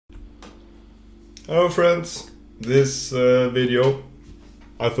Hello friends, this video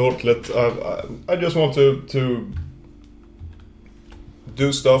I thought I just want to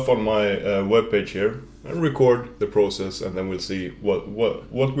do stuff on my web page here and record the process, and then we'll see what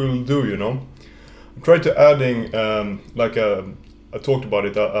we will do, you know. I tried to adding I talked about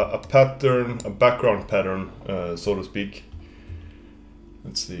it, a pattern, a background pattern, so to speak.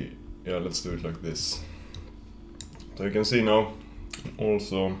 Let's see, yeah, let's do it like this. So you can see now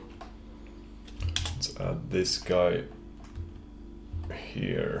also. Let's add this guy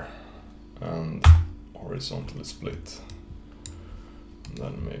here and horizontally split, and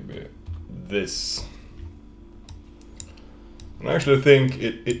then maybe this. And I actually think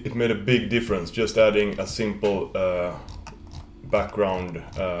it made a big difference just adding a simple background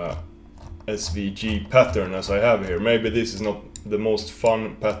SVG pattern as I have here. Maybe this is not the most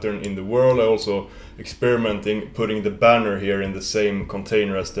fun pattern in the world. I also experimenting putting the banner here in the same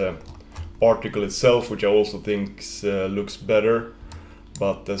container as the article itself, which I also think looks better,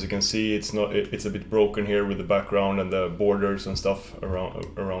 but as you can see, it's not. It's a bit broken here with the background and the borders and stuff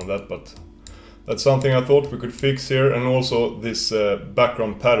around that. But that's something I thought we could fix here, and also this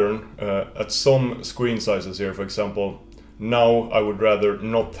background pattern at some screen sizes here. For example, now I would rather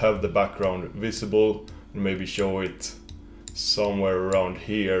not have the background visible and maybe show it somewhere around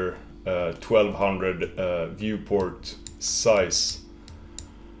here, 1200 viewport size.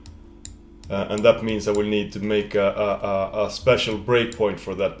 And that means I will need to make a special breakpoint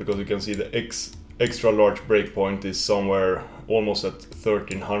for that, because you can see the extra large breakpoint is somewhere almost at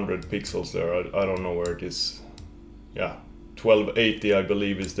 1300 pixels there. I don't know where it is. Yeah, 1280 I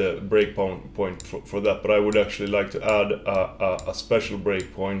believe is the breakpoint for that, but I would actually like to add a special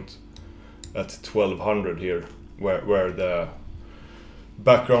breakpoint at 1200 here, where the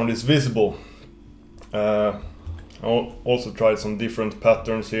background is visible. I also tried some different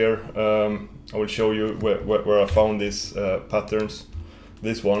patterns here. I will show you where I found these patterns.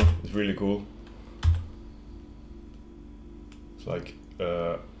 This one is really cool. It's like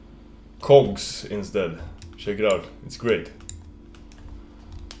cogs instead. Check it out, it's great.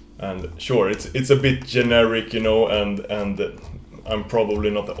 And sure, it's a bit generic, you know, and I'm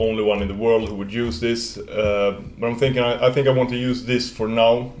probably not the only one in the world who would use this. But I'm thinking, I think I want to use this for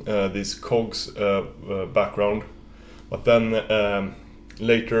now, this cogs background. But then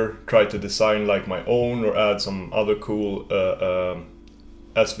later try to design like my own or add some other cool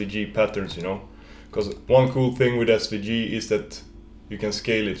SVG patterns, you know. Because one cool thing with SVG is that you can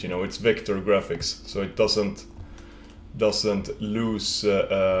scale it, you know. It's vector graphics, so it doesn't lose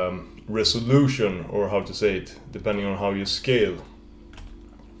resolution, or how to say it, depending on how you scale.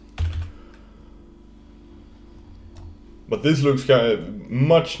 But this looks kind of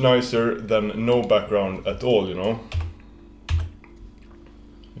much nicer than no background at all, you know.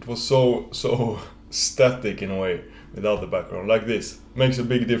 It was so static in a way without the background. Like this makes a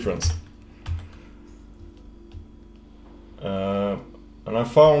big difference. And I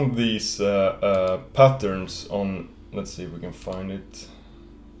found these patterns on, let's see if we can find it.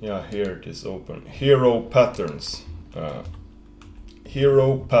 Yeah, here it is open. Hero Patterns.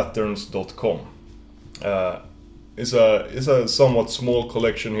 Heropatterns.com. It's a somewhat small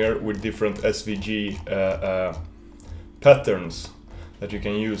collection here with different SVG patterns that you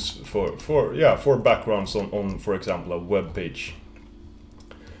can use for backgrounds on for example a web page.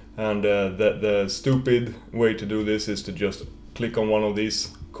 And the stupid way to do this is to just click on one of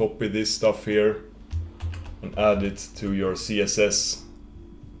these, copy this stuff here, and add it to your CSS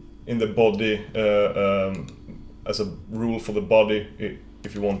in the body as a rule for the body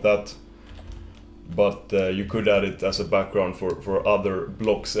if you want that. But you could add it as a background for other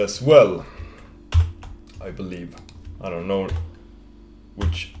blocks as well, I believe. I don't know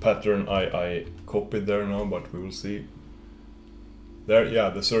which pattern I copied there now, but we will see. There, yeah,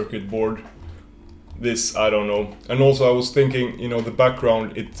 the circuit board. This, I don't know. And also I was thinking, you know, the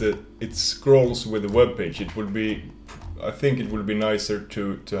background, it scrolls with the web page. It would be, I think it would be nicer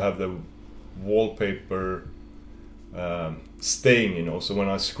to have the wallpaper staying, you know, so when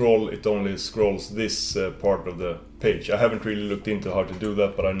I scroll it only scrolls this part of the page. I haven't really looked into how to do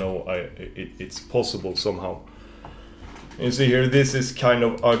that, but I know it's possible somehow. And you see here, this is kind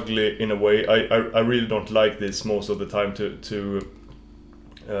of ugly in a way. I really don't like this most of the time.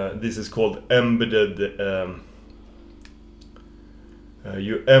 This is called embedded.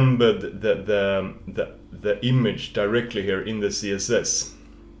 You embed the image directly here in the CSS.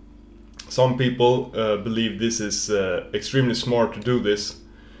 Some people believe this is extremely smart to do this,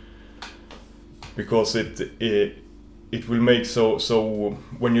 because it will make so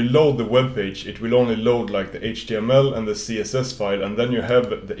when you load the web page, it will only load like the HTML and the CSS file, and then you have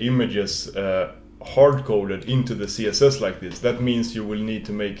the images hard-coded into the CSS like this, that means you will need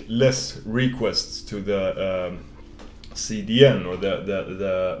to make less requests to the CDN or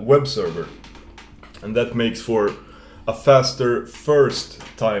the web server, and that makes for a faster first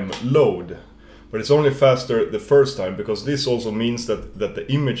time load. But it's only faster the first time, because this also means that the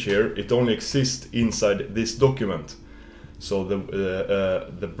image here, it only exists inside this document. So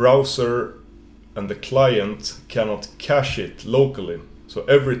the browser and the client cannot cache it locally. So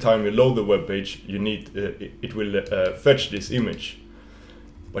every time you load the web page, you need it will fetch this image,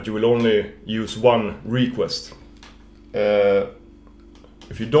 but you will only use one request.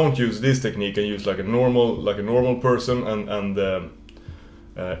 If you don't use this technique and use like a normal person and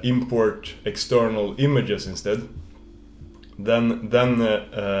import external images instead, then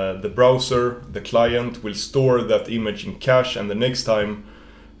the browser, the client, will store that image in cache, and the next time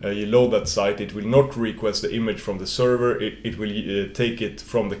you load that site, it will not request the image from the server, it will take it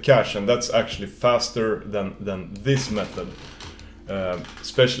from the cache, and that's actually faster than this method.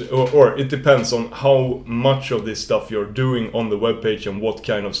 Especially, or it depends on how much of this stuff you're doing on the web page and what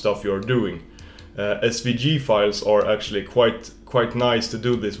kind of stuff you're doing. SVG files are actually quite nice to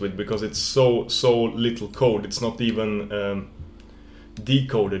do this with, because it's so little code. It's not even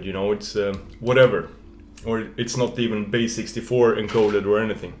decoded, you know, it's whatever, or it's not even base64 encoded or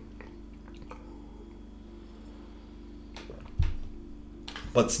anything.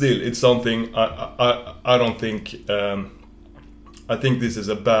 But still, it's something I don't think. I think this is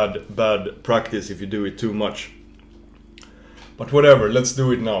a bad practice if you do it too much. But whatever, let's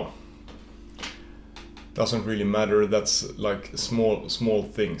do it now. Doesn't really matter. That's like small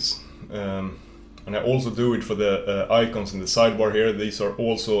things. And I also do it for the icons in the sidebar here. These are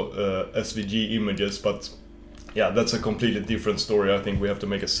also SVG images, but yeah, that's a completely different story. I think we have to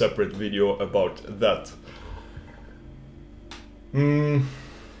make a separate video about that.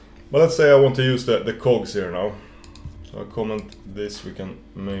 But let's say I want to use the cogs here now. So I comment this, we can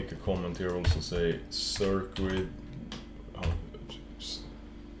make a comment here, also say circuit,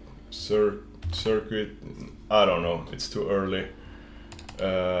 circuit, I don't know, it's too early,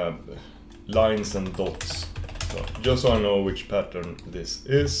 lines and dots. So just so I know which pattern this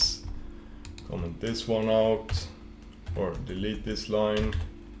is, comment this one out, or delete this line,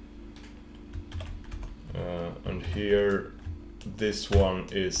 and here this one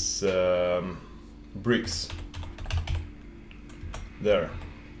is bricks. There.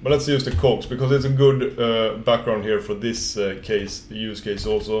 But let's use the cogs, because it's a good background here for this use case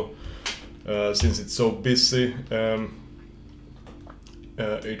also. Since it's so busy,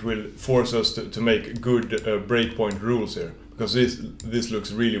 it will force us to make good breakpoint rules here, because this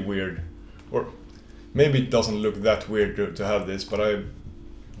looks really weird. Or maybe it doesn't look that weird to have this, but I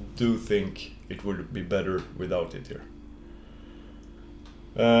do think it would be better without it here.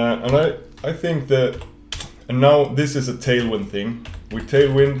 And I think that. And now this is a Tailwind thing. With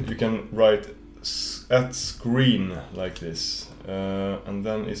Tailwind you can write at screen like this, and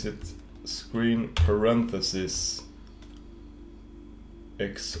then is it screen parenthesis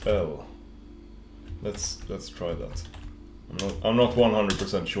XL? Let's try that. I'm not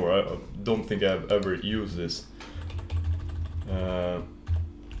 100% sure. I don't think I've ever used this. And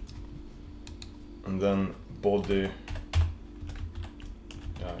then body.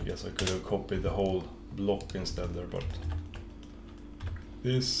 Yeah, I guess I could have copied the whole block instead there, but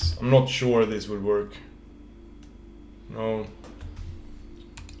this, I'm not sure this would work. No.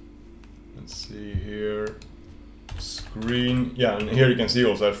 Let's see here. Screen. Yeah, and here you can see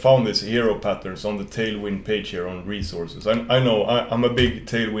also I found these hero patterns on the Tailwind page here on resources. I know I'm a big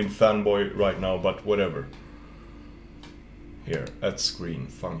Tailwind fanboy right now, but whatever. Here, at screen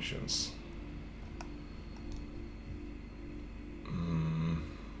functions.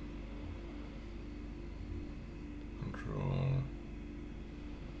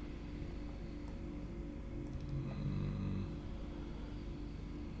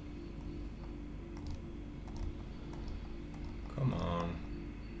 Come on.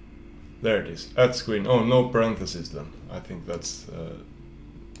 There it is. At screen. Oh, no parentheses then. I think that's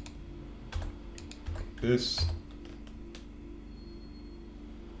this.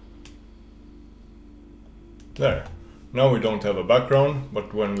 There. Now we don't have a background,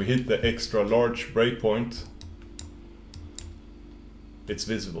 but when we hit the extra large breakpoint, it's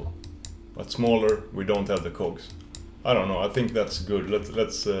visible. But smaller, we don't have the cogs. I don't know. I think that's good.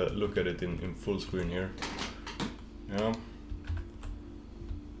 Let's look at it in full screen here. Yeah.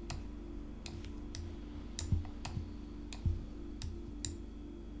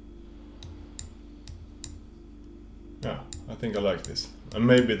 Yeah, I think I like this. And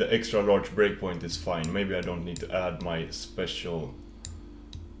maybe the extra large breakpoint is fine. Maybe I don't need to add my special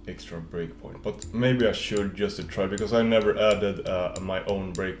extra breakpoint, but maybe I should just to try, because I never added my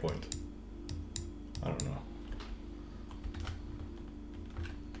own breakpoint. I don't know.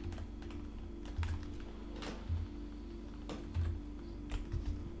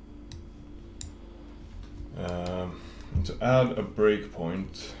 To add a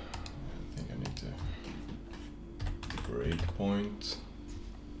breakpoint, I think I need to breakpoint.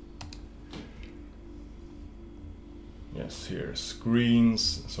 Yes, here,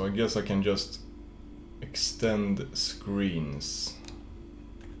 screens. So I guess I can just extend screens.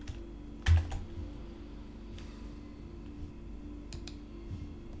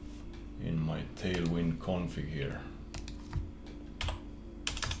 In my Tailwind config here.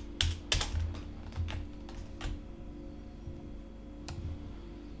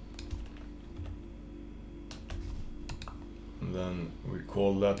 And then we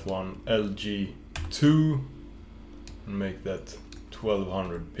call that one LG2 and make that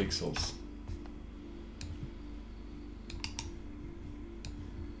 1200 pixels.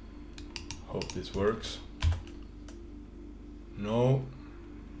 Hope this works. No.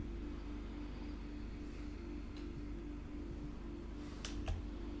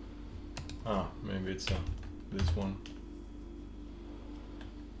 Ah, maybe it's this one.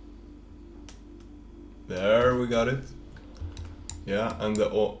 There, we got it. Yeah, and the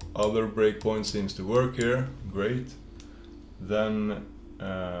other breakpoint seems to work here. Great. Then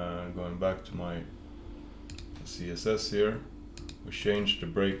going back to my CSS here, we changed the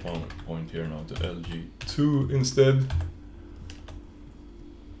breakpoint here now to LG2 instead.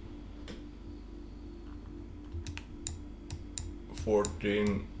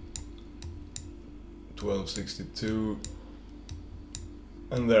 (14) 1262,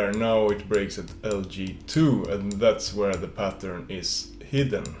 and there, now it breaks at LG2, and that's where the pattern is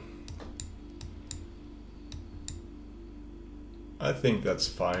hidden. I think that's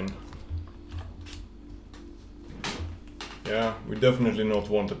fine. Yeah, we definitely not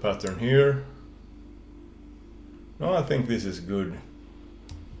want a pattern here. No, I think this is good.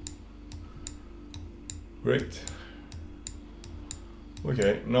 Great.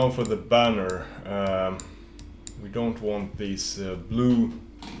 Okay, now for the banner. We don't want these blue,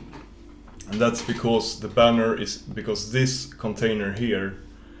 and that's because the banner is, because this container here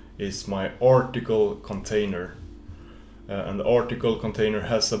is my article container, and the article container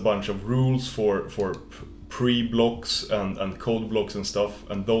has a bunch of rules for pre-blocks and code blocks and stuff,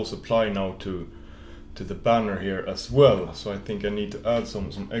 and those apply now to the banner here as well. So I think I need to add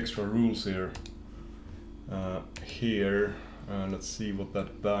some extra rules here. Let's see what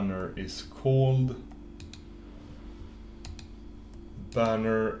that banner is called.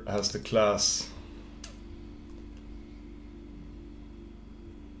 Banner has the class.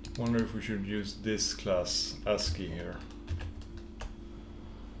 Wonder if we should use this class ASCII here.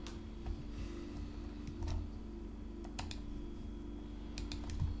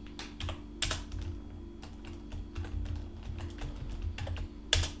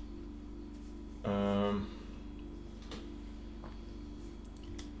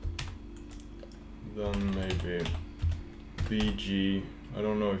 Then maybe BG, I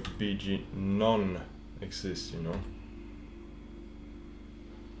don't know if BG none exists, you know.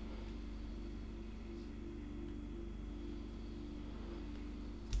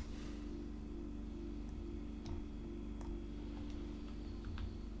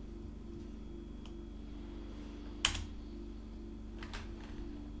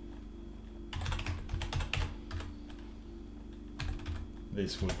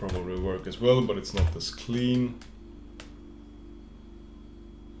 This will probably work as well, but it's not as clean.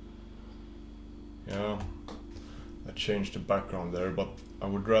 Yeah, I changed the background there, but I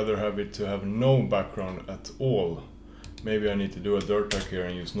would rather have it to have no background at all. Maybe I need to do a dirt tag here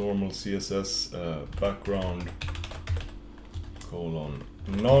and use normal CSS background colon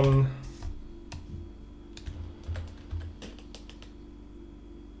none.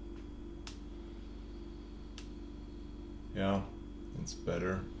 Yeah, it's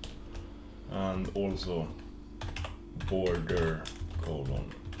better. And also border colon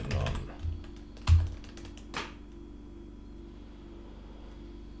none.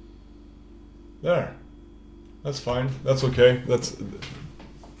 There, that's fine, that's okay,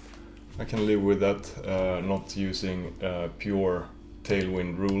 I can live with that, not using pure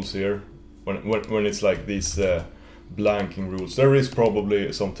Tailwind rules here. When it's like these blanking rules, there is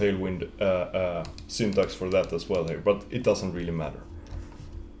probably some Tailwind syntax for that as well here, but it doesn't really matter.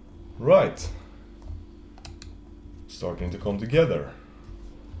 Right, starting to come together.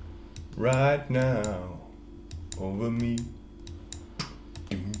 Right now, over me.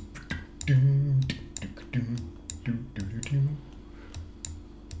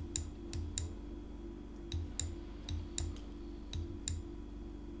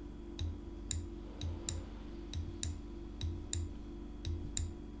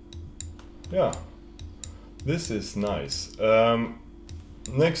 yeah, this is nice.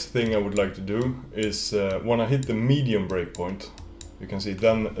 Next thing I would like to do is when I hit the medium breakpoint, you can see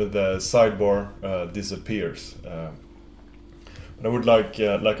then the sidebar disappears. But I would like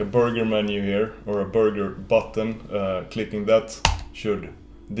a burger menu here, or a burger button. Clicking that should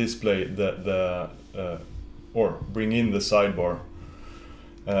display or bring in the sidebar.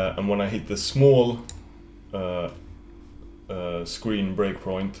 And when I hit the small screen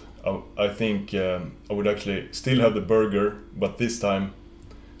breakpoint, I think I would actually still have the burger, but this time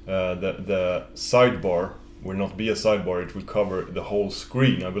the sidebar will not be a sidebar, it will cover the whole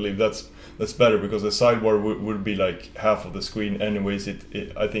screen. I believe that's better, because the sidebar would be like half of the screen anyways.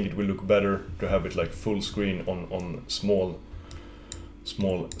 I think it will look better to have it like full screen on small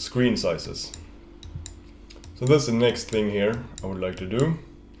screen sizes. So that's the next thing here I would like to do.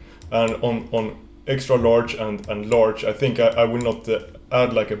 And on extra large and large, I think I will not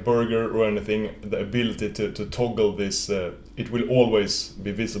add like a burger or anything. The ability to toggle this, it will always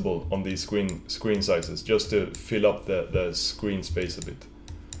be visible on these screen sizes, just to fill up the screen space a bit.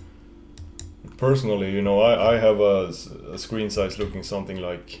 Personally, you know, I have a screen size looking something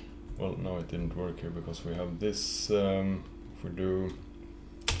like, well, no, it didn't work here because we have this. If we do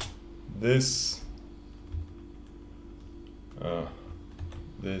this,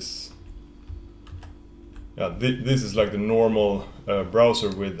 this, yeah, this is like the normal browser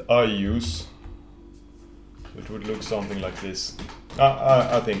width I use. It would look something like this.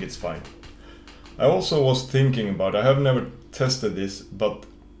 I think it's fine. I also was thinking about, I have never tested this, but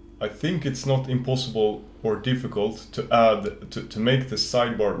I think it's not impossible or difficult to add, to make the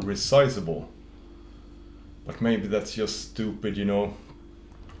sidebar resizable. But maybe that's just stupid, you know.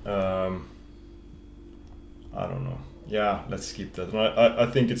 I don't know. Yeah, let's skip that. I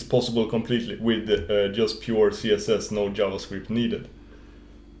think it's possible completely with just pure CSS, no JavaScript needed.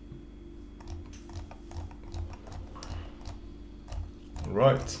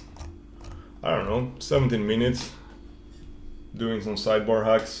 Right. I don't know, 17 minutes doing some sidebar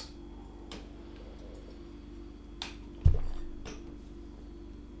hacks.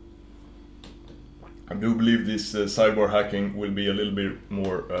 I do believe this sidebar hacking will be a little bit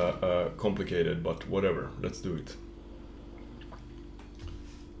more complicated, but whatever, let's do it.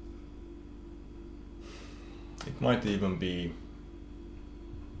 It might even be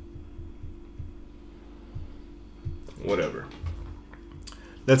whatever.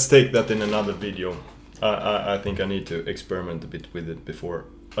 Let's take that in another video. I think I need to experiment a bit with it before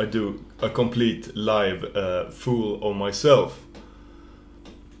I do a complete live fool of myself.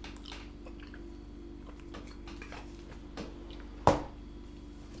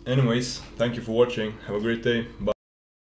 Anyways, thank you for watching. Have a great day. Bye.